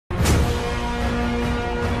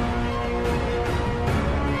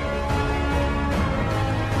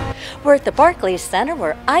We're at the Barclays Center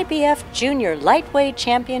where IBF Junior Lightweight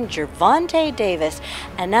Champion Gervonta Davis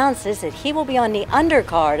announces that he will be on the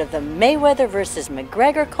undercard of the Mayweather versus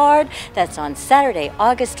McGregor card. That's on Saturday,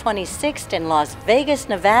 August 26th in Las Vegas,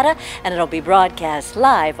 Nevada, and it'll be broadcast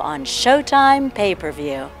live on Showtime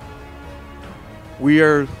pay-per-view.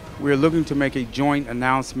 We're looking to make a joint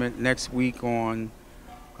announcement next week on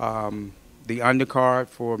the undercard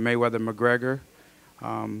for Mayweather-McGregor.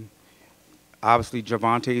 Obviously,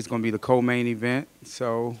 Gervonta is going to be the co-main event,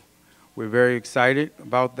 so we're very excited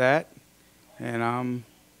about that. And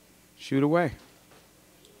shoot away.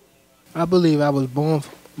 I believe I was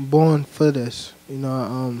born for this. You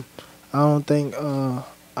know, I don't think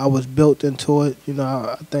I was built into it. You know,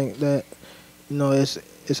 I think that, you know, it's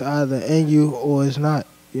either in you or it's not.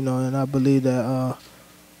 You know, and I believe that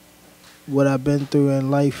what I've been through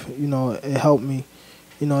in life, you know, it helped me.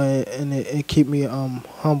 You know, and it keep me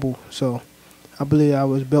humble. So I believe I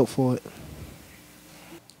was built for it.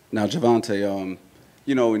 Now, Gervonta,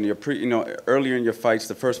 you know, in your earlier in your fights,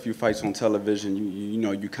 the first few fights on television,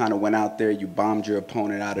 you kind of went out there, you bombed your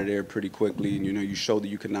opponent out of there pretty quickly, and you showed that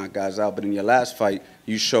you could knock guys out. But in your last fight,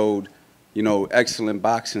 you showed, excellent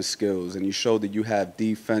boxing skills, and you showed that you have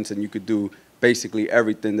defense and you could do basically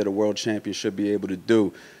everything that a world champion should be able to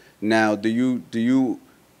do. Now, do you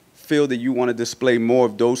feel that you want to display more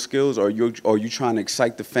of those skills, or are you trying to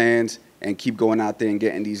excite the fans and keep going out there and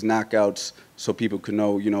getting these knockouts so people can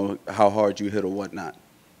know, how hard you hit or whatnot?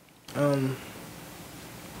 I'm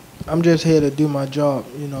just here to do my job,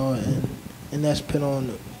 and that's put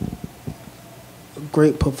on a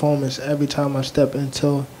great performance every time I step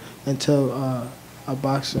into a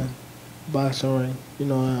boxing ring,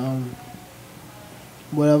 and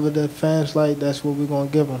whatever the fans like, that's what we're gonna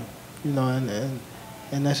give them,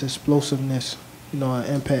 and that's explosiveness, and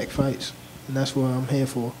impact fights, and that's what I'm here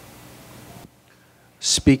for.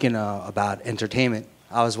 Speaking about entertainment,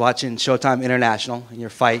 I was watching Showtime International in your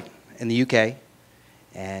fight in the UK,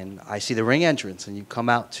 and I see the ring entrance, and you come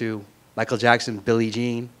out to Michael Jackson, Billie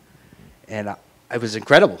Jean, and it was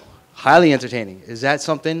incredible, highly entertaining. Is that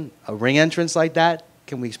something, a ring entrance like that,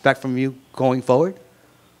 can we expect from you going forward?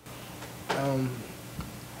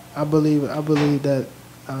 I believe that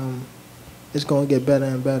it's going to get better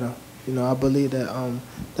and better. I believe that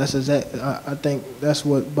that's I think that's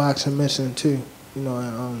what boxing missing too. And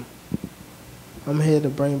I'm here to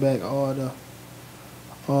bring back all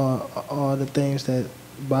the things that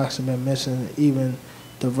boxing been missing, even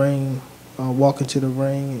the ring, walking to the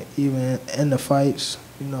ring, even in the fights,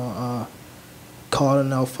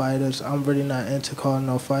 calling out fighters. I'm really not into calling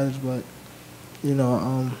out fighters, but,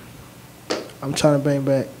 I'm trying to bring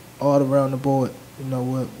back all around the board,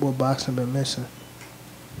 what boxing been missing.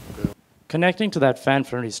 Connecting to that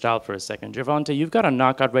fan-friendly style for a second, Gervonta, you've got a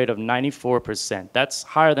knockout rate of 94%. That's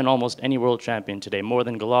higher than almost any world champion today, more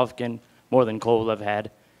than Golovkin, more than Kovalev had.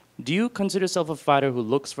 Do you consider yourself a fighter who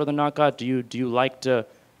looks for the knockout? Do you like to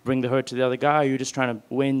bring the hurt to the other guy, or are you just trying to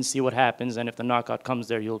win, see what happens, and if the knockout comes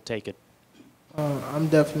there, you'll take it? I'm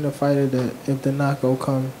definitely a fighter that if the knockout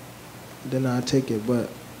comes, then I'll take it, but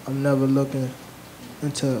I'm never looking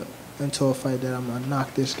into a fight that I'm going to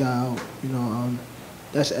knock this guy out,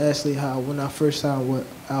 That's actually how, when I first signed with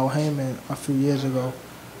Al Heyman a few years ago,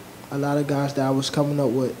 a lot of guys that I was coming up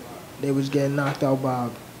with, they was getting knocked out by,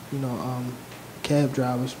 cab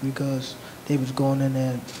drivers because they was going in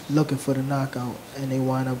there looking for the knockout, and they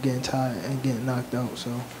wind up getting tired and getting knocked out.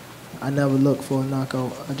 So I never look for a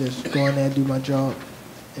knockout. I just go in there, do my job,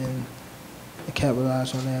 and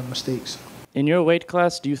capitalize on their mistakes. In your weight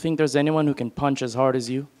class, do you think there's anyone who can punch as hard as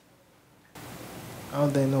you? I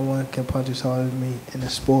don't think no one can punch as hard as me in the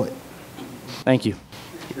sport. Thank you.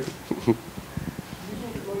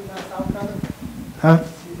 Huh?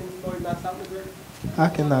 I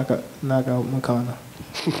can knock out McConnell.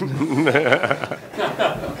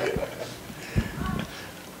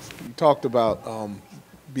 You talked about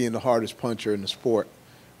being the hardest puncher in the sport,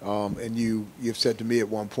 and you've said to me at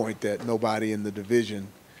one point that nobody in the division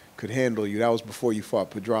could handle you. That was before you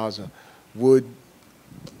fought Pedraza. Would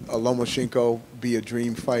a Lomachenko be a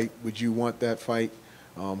dream fight? Would you want that fight?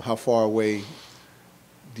 How far away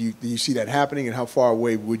do you see that happening, and how far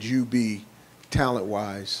away would you be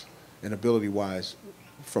talent-wise and ability-wise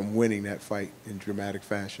from winning that fight in dramatic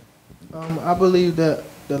fashion? I believe that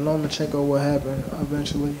the Lomachenko will happen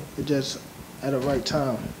eventually. It just at the right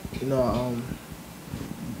time.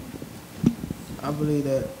 I believe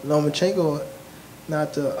that Lomachenko,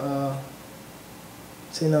 not to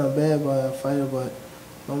say nothing bad about a fighter, but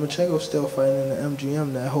Lomachenko's still fighting in the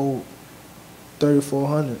MGM that hold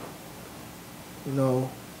 3,400.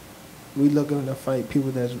 We looking to fight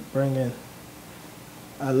people that's bringing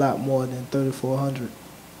a lot more than 3,400.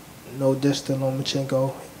 No diss to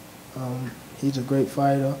Lomachenko. He's a great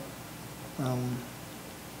fighter. And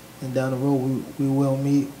down the road, we will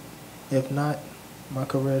meet. If not, my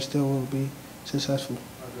career still will be successful.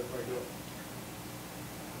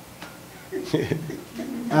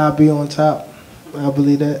 I'll be on top. I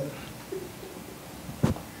believe that.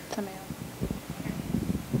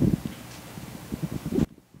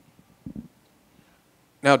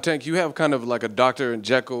 Now, Tank, you have kind of like a Dr.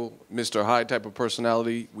 Jekyll, Mr. Hyde type of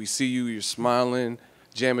personality. We see you, you're smiling,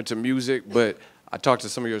 jamming to music, but I talked to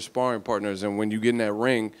some of your sparring partners, and when you get in that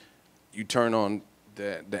ring, you turn on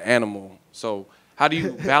the animal. So how do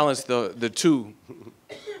you balance the two,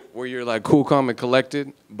 where you're like cool, calm, and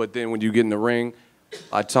collected, but then when you get in the ring,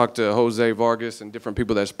 I talked to Jose Vargas and different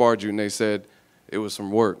people that sparred you, and they said it was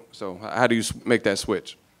some work. So how do you make that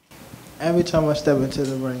switch? Every time I step into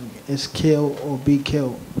the ring, it's kill or be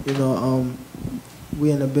killed. You know,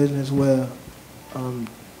 we in a business where we're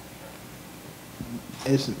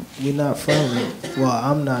not friendly. Well,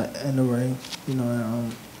 I'm not in the ring. You know,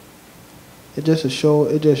 and, it just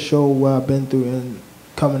show what I've been through and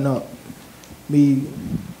coming up. Me,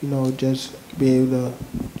 you know, just be able to,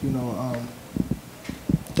 you know,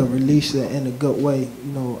 to release it in a good way.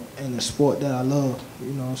 You know, in the sport that I love.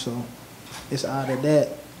 You know, so it's either that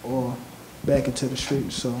or back into the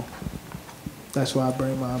streets, so that's why I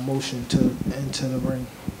bring my emotion into the ring.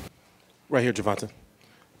 Right here, Gervonta.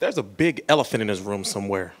 There's a big elephant in this room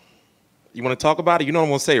somewhere. You want to talk about it? You know what I'm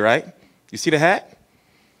going to say, right? You see the hat?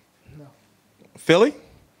 No. Philly?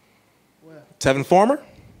 Where? Tevin Farmer?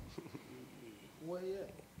 Where yet?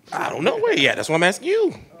 I don't know where yet. That's what I'm asking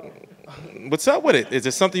you. What's up with it? Is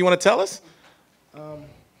there something you want to tell us?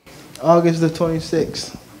 August the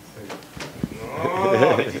 26th.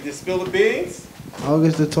 Oh, did you just spill the beans?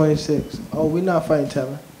 August the 26th. Oh, we're not fighting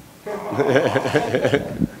Tevin.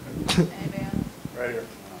 Right here.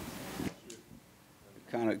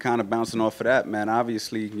 Kind of bouncing off of that, man.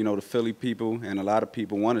 Obviously, you know, the Philly people and a lot of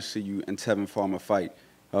people want to see you and Tevin Farmer fight.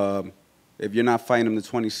 If you're not fighting him the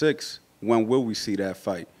 26th, when will we see that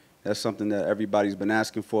fight? That's something that everybody's been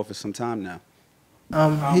asking for some time now.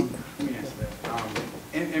 Let me answer that.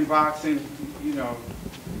 In boxing, you know,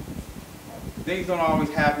 things don't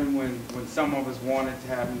always happen when some of us want it to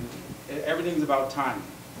happen. Everything's about timing.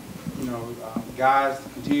 You know, guys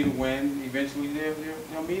continue to win. Eventually,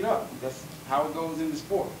 they'll meet up. That's how it goes in the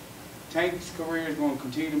sport. Tank's career is going to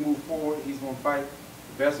continue to move forward. He's going to fight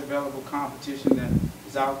the best available competition that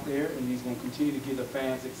is out there, and he's going to continue to give the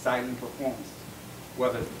fans exciting performances.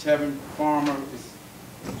 Whether Tevin Farmer is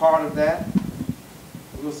part of that,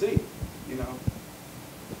 we'll see. You know,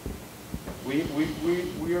 we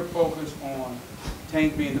are focused on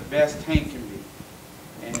Tank being the best Tank can be,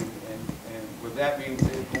 and with that being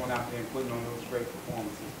said, going out there and putting on those great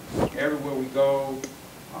performances. Everywhere we go,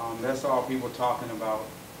 that's all people are talking about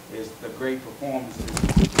is the great performances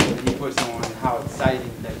that he puts on and how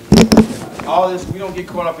exciting that he is. All this, we don't get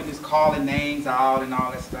caught up in this calling names out and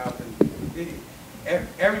all that stuff. And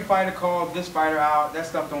every fighter calls this fighter out. That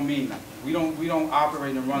stuff don't mean nothing. We don't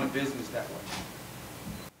operate and run a business that way.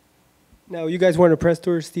 Now, you guys were on a press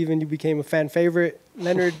tour. Steven, you became a fan favorite.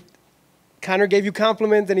 Leonard, Conor gave you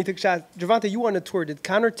compliments and he took shots. Gervonta, you were on a tour. Did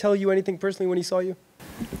Conor tell you anything personally when he saw you?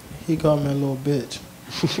 He called me a little bitch.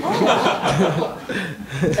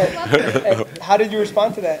 And how did you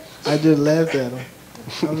respond to that? I just laughed at him.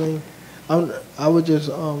 I mean, I was just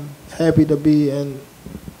happy to be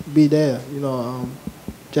there. You know,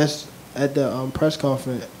 just at the press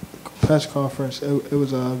conference, it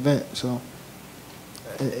was an event, so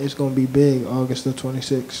it's gonna be big, August the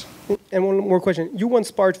 26th. And one more question: you once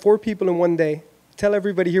sparred 4 people in one day. Tell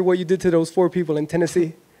everybody here what you did to those 4 people in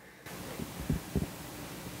Tennessee.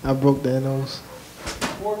 I broke their nose.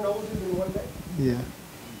 4 noses in one day? Yeah.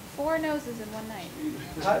 4 noses in one night.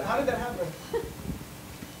 How did that happen?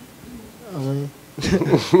 I mean,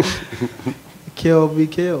 kill, be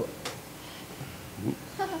killed.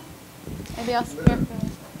 Anybody else?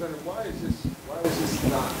 Why is this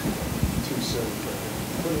not too soon?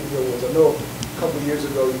 I know a couple of years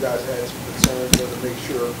ago you guys had some concerns to make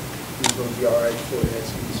sure he was going to be all right before he had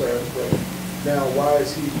some concerns, but now why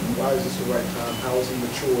is this the right time? How is he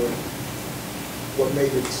matured? What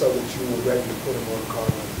made it so that you were ready to put him on a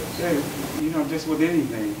card like this? Yeah, you know, just with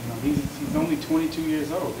anything, you know, he's only 22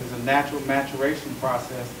 years old. There's a natural maturation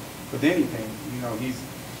process with anything. You know, he's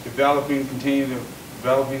continuing to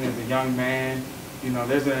developing as a young man. You know,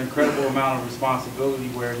 there's an incredible amount of responsibility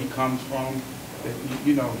where he comes from. That,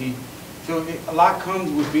 you know, a lot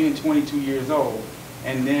comes with being 22 years old,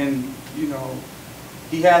 and then, you know,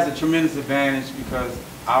 he has a tremendous advantage because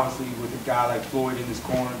obviously with a guy like Floyd in his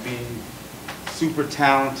corner being super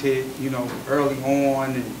talented, you know, early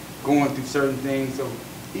on and going through certain things. So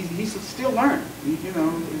he's still learning. You know,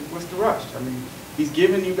 what's the rush? I mean, he's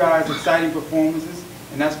giving you guys exciting performances,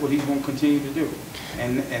 and that's what he's going to continue to do.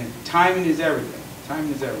 And timing is everything.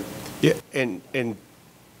 Timing is everything. Yeah, and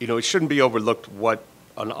you know, it shouldn't be overlooked what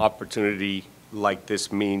an opportunity like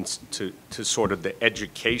this means to sort of the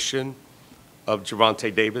education of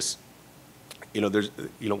Gervonta Davis. You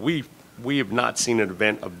know, we have not seen an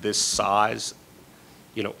event of this size,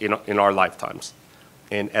 you know, in our lifetimes.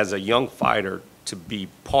 And as a young fighter, to be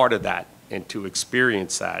part of that and to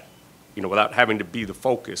experience that, you know, without having to be the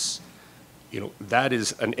focus, you know, that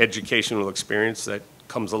is an educational experience that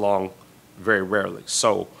comes along very rarely.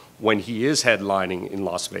 So when he is headlining in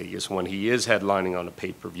Las Vegas, when he is headlining on a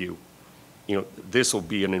pay-per-view, you know, this will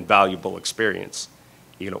be an invaluable experience,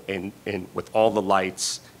 you know, and with all the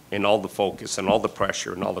lights and all the focus and all the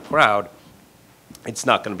pressure and all the crowd, it's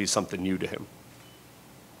not going to be something new to him.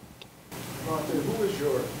 Gervonta, who is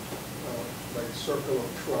your circle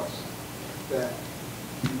of trust that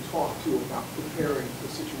you talk to about preparing for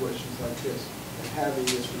situations like this and having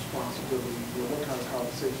this responsibility? You know, what kind of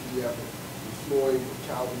conversations you have with Floyd, with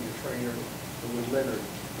Calvin, your trainer, and with Leonard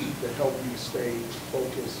that help you stay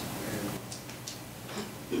focused?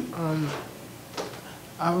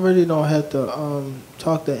 I really don't have to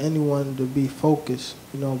talk to anyone to be focused,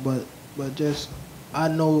 you know, but just I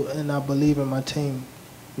know and I believe in my team.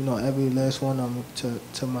 You know, every last one of them,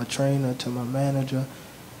 to my trainer, to my manager,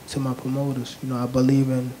 to my promoters. You know, I believe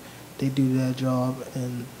in they do their job,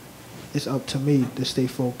 and it's up to me to stay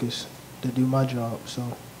focused, to do my job.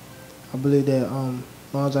 So I believe that as long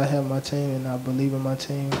as I have my team and I believe in my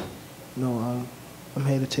team, you know, I'm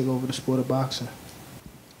here to take over the sport of boxing.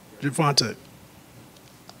 Gervonta,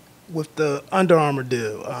 with the Under Armour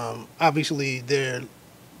deal, obviously they're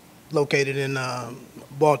located in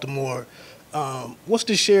Baltimore. What's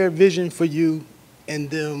the shared vision for you and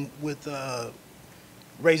them with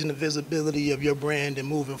raising the visibility of your brand and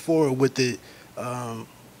moving forward with it?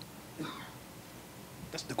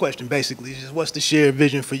 That's the question, basically. Just what's the shared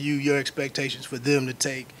vision for you, your expectations for them to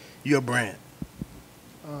take your brand?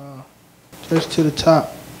 Just to the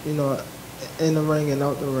top, you know, in the ring and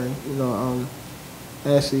out the ring. You know,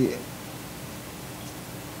 actually,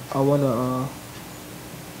 I want to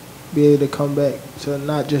be able to come back to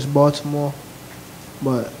not just Baltimore,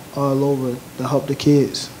 but all over to help the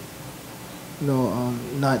kids. You know,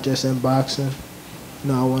 not just in boxing.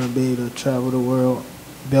 You know, I want to be able to travel the world,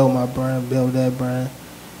 build my brand, build that brand,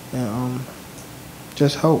 and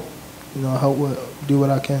just help. You know, do what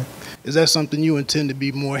I can. Is that something you intend to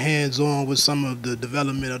be more hands-on with some of the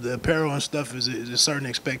development of the apparel and stuff? Is there certain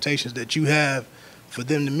expectations that you have for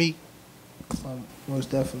them to meet? Most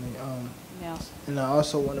definitely. Yeah. And I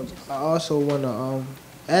also want to.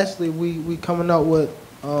 Actually, we coming out with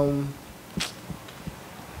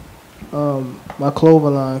my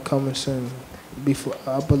clothing line coming soon. Before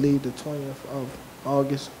I believe the 20th of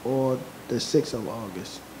August or the 6th of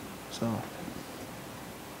August. So.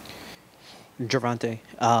 Gervonta,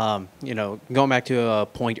 you know, going back to a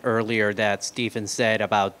point earlier that Stephen said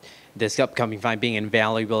about this upcoming fight being an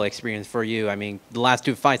invaluable experience for you. I mean, the last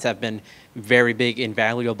two fights have been very big,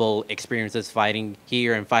 invaluable experiences, fighting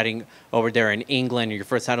here and fighting over there in England, your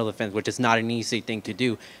first title defense, which is not an easy thing to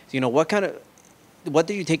do. So, you know, what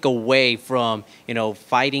did you take away from, you know,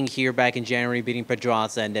 fighting here back in January, beating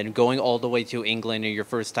Pedraza, and then going all the way to England in your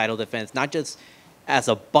first title defense, not just as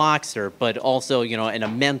a boxer, but also, you know, in a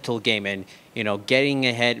mental game and, you know, getting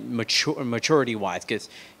ahead maturity-wise, because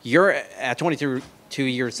you're at 22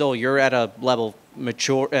 years old, you're at a level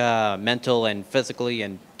mature, mental and physically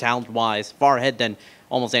and talent-wise, far ahead than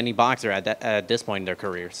almost any boxer at this point in their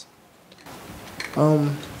careers.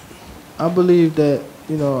 I believe that,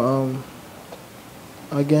 you know,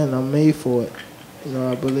 again, I'm made for it. You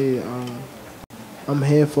know, I believe I'm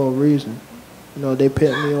here for a reason. You know, they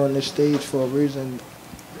put me on the stage for a reason.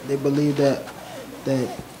 They believe that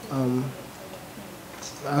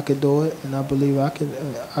I could do it, and I believe I can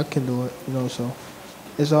do it. You know, so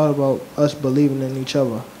it's all about us believing in each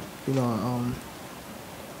other. You know,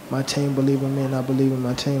 my team believe in me, and I believe in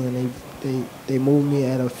my team, and they move me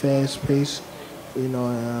at a fast pace. You know,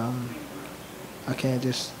 and I can't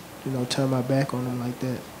just, you know, turn my back on them like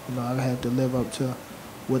that. You know, I have to live up to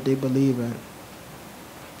what they believe in.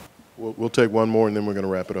 We'll take one more, and then we're going to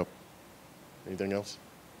wrap it up. Anything else?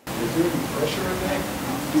 Is there any pressure in that?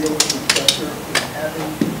 Do you feel any pressure in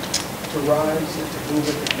having to rise and to move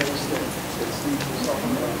at the pace that Steve was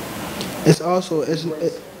talking about?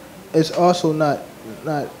 It's also not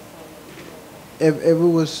if it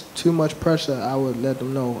was too much pressure, I would let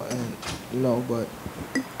them know, and but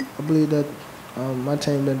I believe that my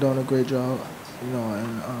team been doing a great job,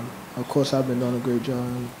 and of course I've been doing a great job.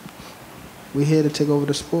 And we're here to take over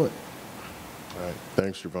the sport. All right,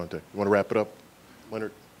 thanks, Gervonta. You want to wrap it up,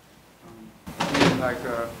 Leonard? Like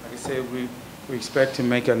I said, we expect to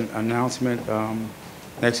make an announcement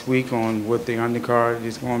next week on what the undercard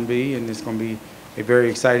is going to be, and it's going to be a very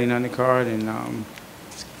exciting undercard, and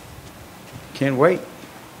can't wait.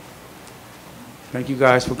 Thank you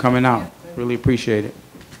guys for coming out. Really appreciate it.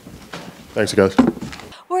 Thanks, guys.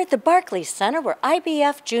 We're at the Barclays Center where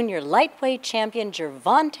IBF Junior Lightweight Champion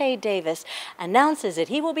Gervonta Davis announces that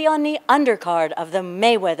he will be on the undercard of the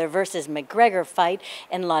Mayweather versus McGregor fight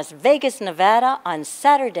in Las Vegas, Nevada on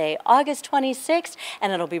Saturday, August 26th,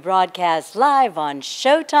 and it'll be broadcast live on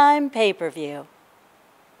Showtime pay-per-view.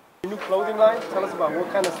 Your new clothing line? Tell us about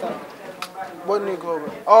what kind of stuff. What new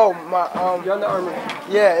clothing? Oh, my Your Under Armour.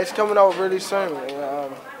 Yeah, it's coming out really soon. I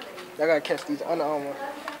gotta catch these Under Armour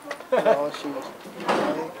shoes.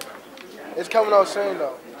 It's coming out soon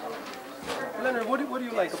though. Leonard, what do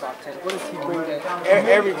you like about Tank? What does he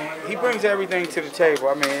bring? He brings everything to the table.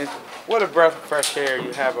 I mean, what a breath of fresh air.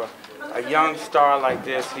 You have a young star like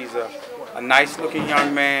this. He's a nice-looking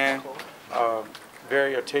young man,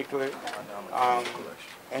 very articulate,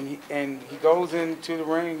 and he goes into the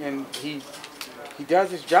ring and he does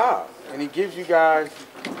his job, and he gives you guys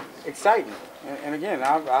excitement. And again,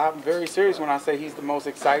 I'm very serious when I say he's the most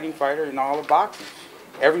exciting fighter in all of boxing.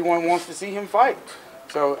 Everyone wants to see him fight.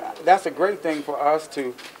 So that's a great thing for us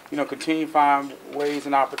to, continue to find ways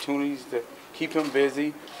and opportunities to keep him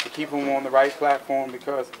busy, to keep him on the right platform,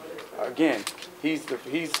 because, again, he's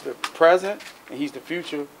the present and he's the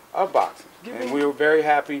future of boxing. And we're very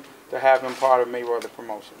happy to have him part of Mayweather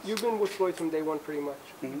Promotions. You've been with Floyd from day one pretty much.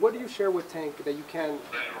 Mm-hmm. What do you share with Tank that you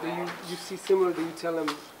see similar that you tell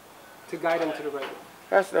him to guide him to the right way?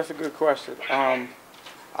 That's a good question.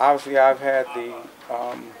 Obviously, I've had the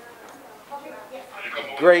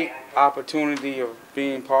great opportunity of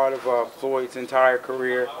being part of Floyd's entire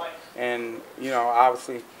career, and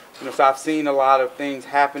obviously, so I've seen a lot of things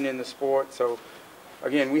happen in the sport. So,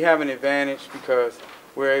 again, we have an advantage because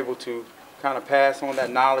we're able to kind of pass on that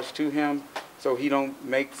knowledge to him, so he don't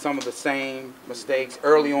make some of the same mistakes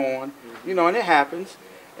early on, and it happens,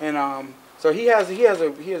 and so he has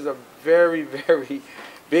a very, very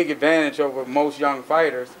big advantage over most young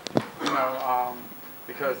fighters,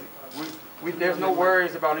 because there's no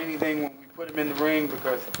worries about anything when we put him in the ring,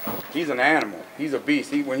 because he's an animal. He's a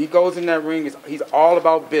beast. When he goes in that ring, he's all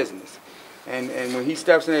about business. And when he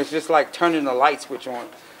steps in there, it's just like turning the light switch on.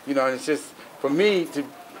 And it's just, for me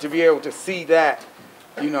to be able to see that,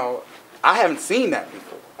 I haven't seen that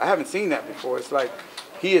before. It's like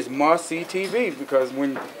he is must-see TV, because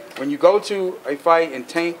when you go to a fight and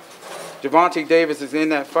Gervonta Davis is in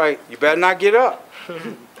that fight, you better not get up.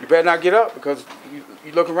 You better not get up, because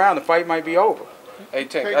you look around, the fight might be over. Hey,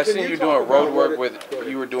 Tank, I seen you doing road work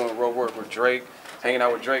with Drake, hanging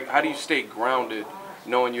out with Drake. How do you stay grounded,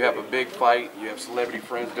 knowing you have a big fight, you have celebrity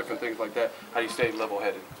friends, different things like that? How do you stay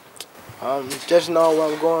level-headed? Just know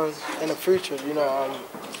where I'm going in the future.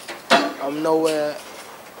 I'm nowhere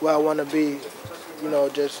where I want to be.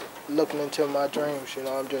 Just looking into my dreams.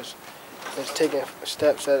 I'm just taking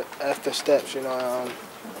steps after steps.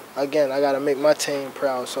 Again, I got to make my team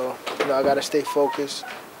proud. So I got to stay focused,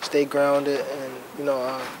 stay grounded, and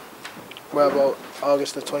we're about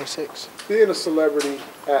August the 26th. Being a celebrity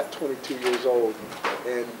at 22 years old,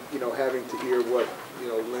 and having to hear what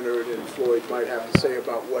Leonard and Floyd might have to say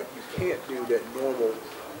about what you can't do that normal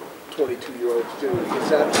 22-year-olds do. Is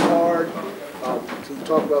that hard? Can you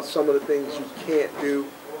talk about some of the things you can't do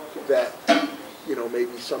that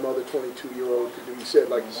maybe some other 22-year-old could do?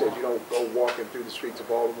 Like you said, you don't go walking through the streets of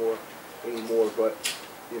Baltimore anymore, but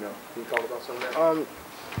can you talk about some of that?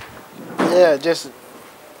 Yeah, just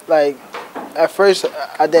like at first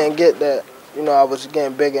I didn't get that. I was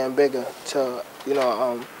getting bigger and bigger till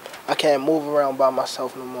I can't move around by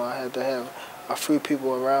myself no more. I had to have a few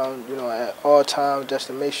people around, at all times just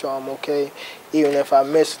to make sure I'm okay. Even if I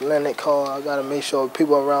miss Leonard call, I gotta make sure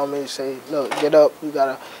people around me say, "Look, get up. You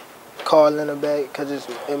gotta call Leonard back," because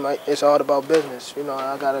it's all about business.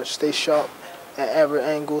 I gotta stay sharp at every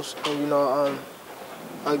angles. And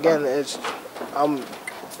again, I'm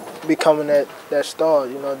becoming that star,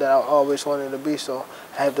 that I always wanted to be. So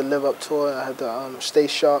I have to live up to it. I have to stay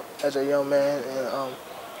sharp as a young man and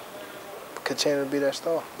continue to be that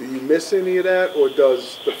star. Do you miss any of that, or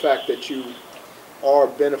does the fact that you are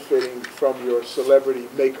benefiting from your celebrity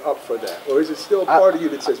make up for that? Or is it still a part of you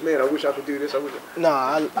that says, man, I wish I could do this? No,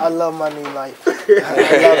 I love my new life. I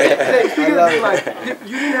love it. I love like,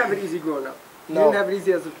 you didn't have it easy growing up. You No. didn't have it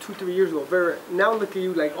easy as of 2-3 years ago. Now look at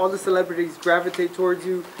you, like all the celebrities gravitate towards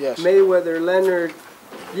you. Yes. Mayweather, Leonard.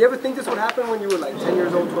 Do you ever think this would happen when you were like 10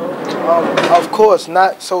 years old, 12? Of course,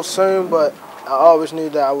 not so soon, but I always knew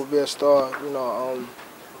that I would be a star,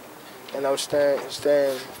 and I was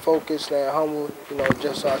staying focused, staying humble,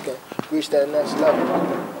 just so I can reach that next level.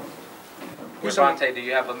 Gervonta, do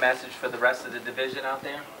you have a message for the rest of the division out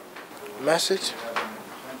there? Message?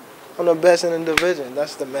 I'm the best in the division.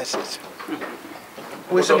 That's the message.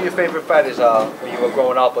 Who are some of your favorite fighters when you were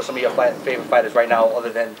growing up, or some of your favorite fighters right now,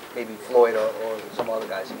 other than maybe Floyd or some other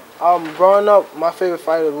guys? Growing up, my favorite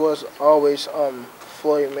fighter was always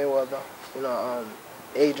Floyd Mayweather.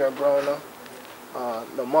 Adrian Broner,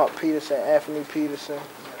 Lamont Peterson, Anthony Peterson.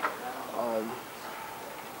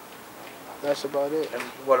 That's about it. And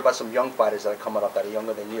what about some young fighters that are coming up that are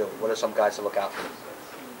younger than you? What are some guys to look out for?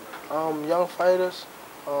 Young fighters,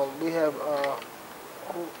 we have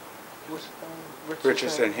what's his name?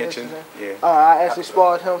 Richardson, Hitchin. Yeah. I actually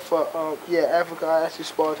sparred him for Africa. I actually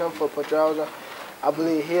sparred him for Pedraza. I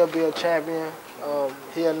believe he'll be a champion.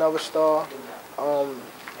 He another star.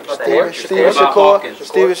 Steven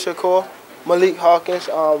Shakur, Malik Hawkins,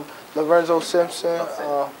 Lorenzo Simpson.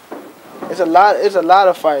 It's a lot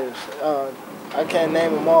of fighters. I can't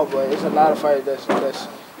name them all, but it's a lot of fighters that's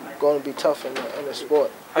going to be tough in the sport.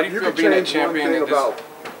 How do you feel being a champion in this?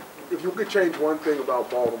 If you could change one thing about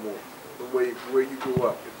Baltimore, where you grew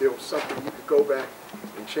up, if there was something you could go back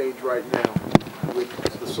and change right now with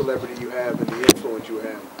the celebrity you have and the influence you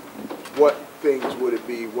have, what things would it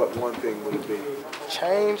be? What one thing would it be?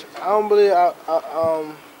 Change? I don't believe I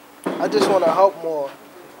just want to help more,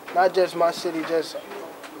 not just my city.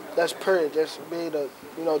 That's period. Just be able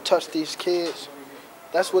to touch these kids.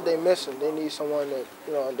 That's what they're missing. They need someone that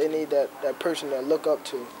they need that person to look up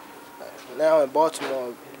to. Now in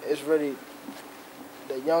Baltimore, it's really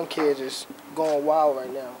the young kids is going wild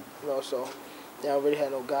right now. So they don't really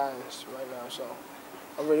have no guidance right now. So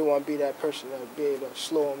I really want to be that person that be able to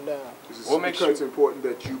slow them down. Is it because it's important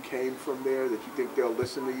that you came from there, that you think they'll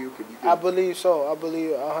listen to you? I believe so. I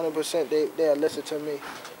believe 100% they'll listen to me.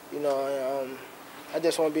 I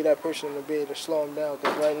just want to be that person to be able to slow them down,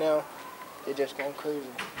 because right now they're just going crazy.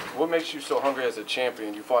 What makes you so hungry as a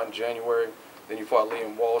champion? You fought in January, then you fought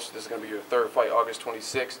Liam Walsh. This is going to be your third fight, August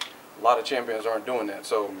 26th. A lot of champions aren't doing that.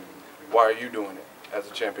 So why are you doing it as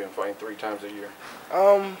a champion, fighting 3 times a year?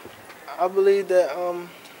 I believe that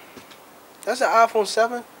that's an iPhone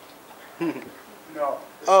 7. No.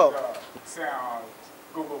 Oh.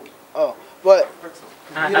 Google. Oh, but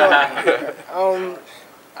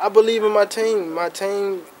I believe in my team. My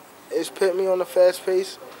team is putting me on the fast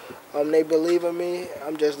pace. They believe in me.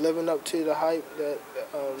 I'm just living up to the hype that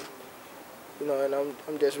and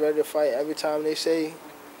I'm just ready to fight every time they say.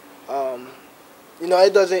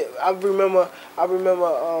 It doesn't. I remember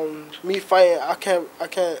me fighting. I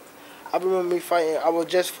remember me fighting. I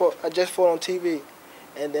just fought on TV,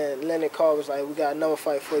 and then Leonard Carr was like, "We got another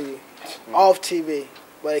fight for you, off TV,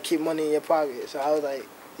 but it keep money in your pocket." So I was like,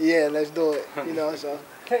 "Yeah, let's do it." So.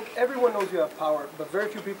 Tank, everyone knows you have power, but very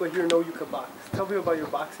few people here know you can box. Tell me about your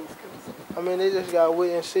boxing skills. They just gotta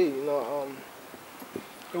wait and see.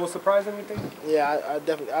 It will surprise them, you think? Yeah, I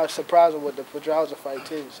definitely. I was surprised with the Pedraza fight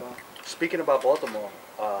too. So. Speaking about Baltimore,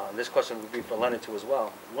 this question would be for Leonard too as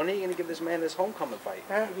well. When are you going to give this man this homecoming fight?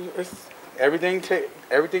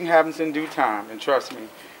 Everything happens in due time, and trust me,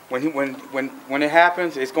 when it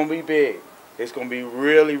happens, it's going to be big. It's going to be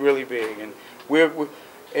really, really big. And we're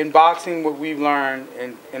in boxing, what we've learned,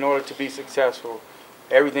 in order to be successful,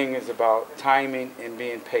 everything is about timing and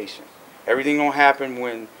being patient. Everything don't happen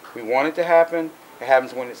when we want it to happen. It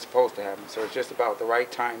happens when it's supposed to happen. So it's just about the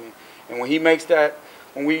right timing. And when we make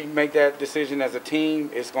that decision as a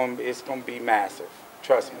team, it's going to be massive.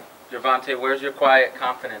 Trust me. Gervonta, where's your quiet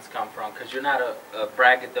confidence come from? Because you're not a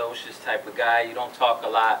braggadocious type of guy. You don't talk a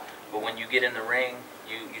lot, but when you get in the ring,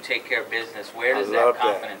 you take care of business. Where does that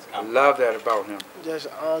confidence come from? I love that about him.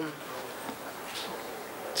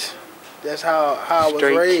 That's how I was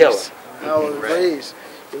raised. Killer. How I was raised.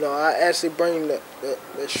 I actually bring the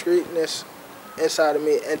streetness inside of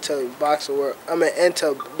me into boxing world.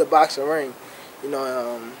 Into the boxing ring.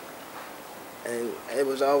 And it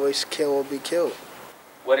was always kill or be killed.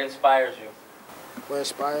 What inspires you? What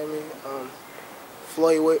inspired me?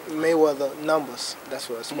 Floyd Mayweather numbers. That's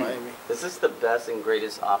what inspired me. Is this the best and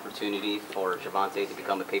greatest opportunity for Gervonta to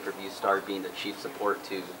become a pay-per-view star, being the chief support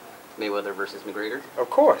to Mayweather versus McGregor? Of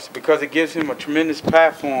course, because it gives him a tremendous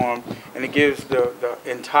platform, and it gives the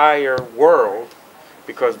entire world,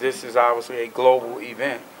 because this is obviously a global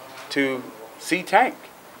event, to see Tank.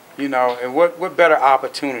 You know, and what better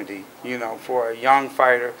opportunity, you know, for a young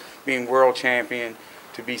fighter being world champion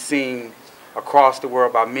to be seen across the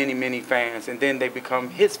world by many, many fans, and then they become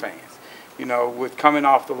his fans. You know, with coming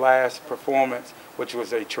off the last performance, which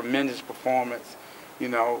was a tremendous performance, you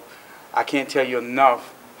know, I can't tell you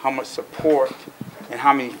enough how much support and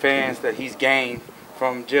how many fans that he's gained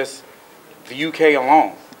from just the UK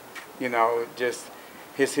alone. You know, just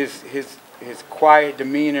his quiet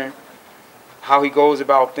demeanor, how he goes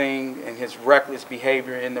about things, and his reckless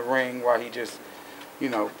behavior in the ring while he just, you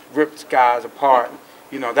know, rips guys apart.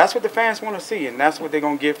 You know, that's what the fans want to see, and that's what they're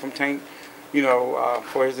going to get from Tank, you know,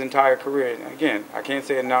 for his entire career. And again, I can't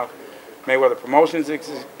say enough. Mayweather Promotions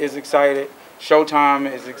is excited.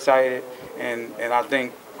 Showtime is excited. And I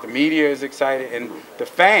think the media is excited. And the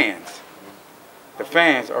fans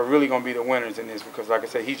are really going to be the winners in this because, like I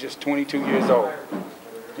said, he's just 22 years old.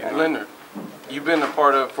 You know? Leonard, you've been a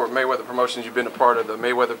part of, for Mayweather Promotions, you've been a part of the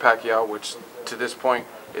Mayweather-Pacquiao, which to this point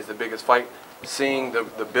is the biggest fight. Seeing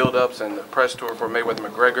the build-ups and the press tour for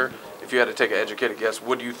Mayweather-McGregor, if you had to take an educated guess,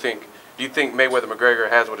 what do you think? Do you think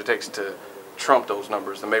Mayweather-McGregor has what it takes to trump those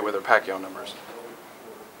numbers, the Mayweather-Pacquiao numbers?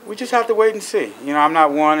 We just have to wait and see. You know, I'm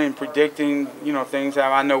not one in predicting, you know, things.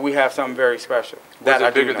 I know we have something very special. Was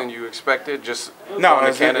it bigger than you expected? Just no,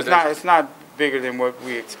 it's not bigger than what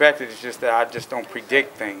we expected. It's just that I just don't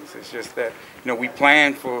predict things. It's just that, you know, we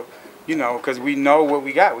plan for, you know, because we know what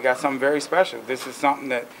we got. We got something very special. This is something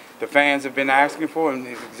that the fans have been asking for, and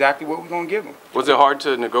it's exactly what we're going to give them. Was it hard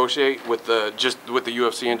to negotiate with the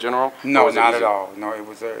UFC in general? No, not at all. No, it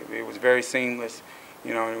was very seamless.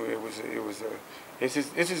 You know, this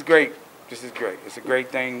is great. This is great. It's a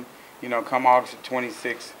great thing. You know, come August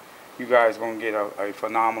 26th, you guys are going to get a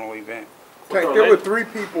phenomenal event. Tank, there were 3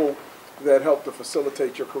 people that helped to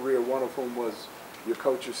facilitate your career, one of whom was your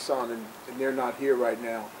coach's son, and they're not here right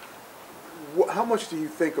now. How much do you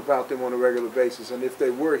think about them on a regular basis? And if they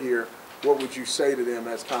were here, what would you say to them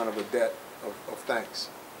as kind of a debt of thanks?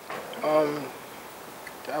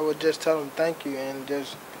 I would just tell them thank you and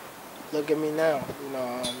just look at me now. You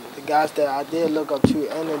know, the guys that I did look up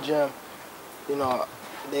to in the gym, you know,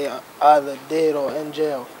 they are either dead or in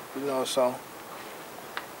jail. You know, so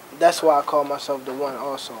that's why I call myself the one.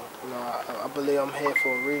 Also, you know, I believe I'm here for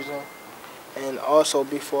a reason. And also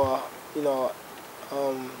before, you know,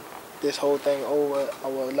 this whole thing over, I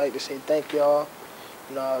would like to say thank y'all.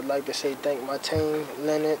 You know, I'd like to say thank my team,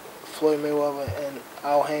 Leonard, Floyd Mayweather, and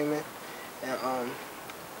Al Heyman. And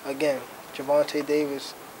again, Gervonta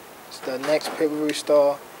Davis is the next pay-per-view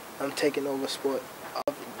star. I'm taking over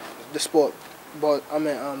the sport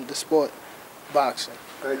boxing.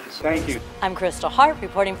 Thank you. Thank you. I'm Kristal Hart,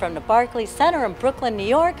 reporting from the Barclays Center in Brooklyn, New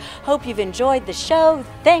York. Hope you've enjoyed the show.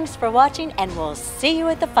 Thanks for watching, and we'll see you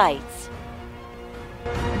at the fights.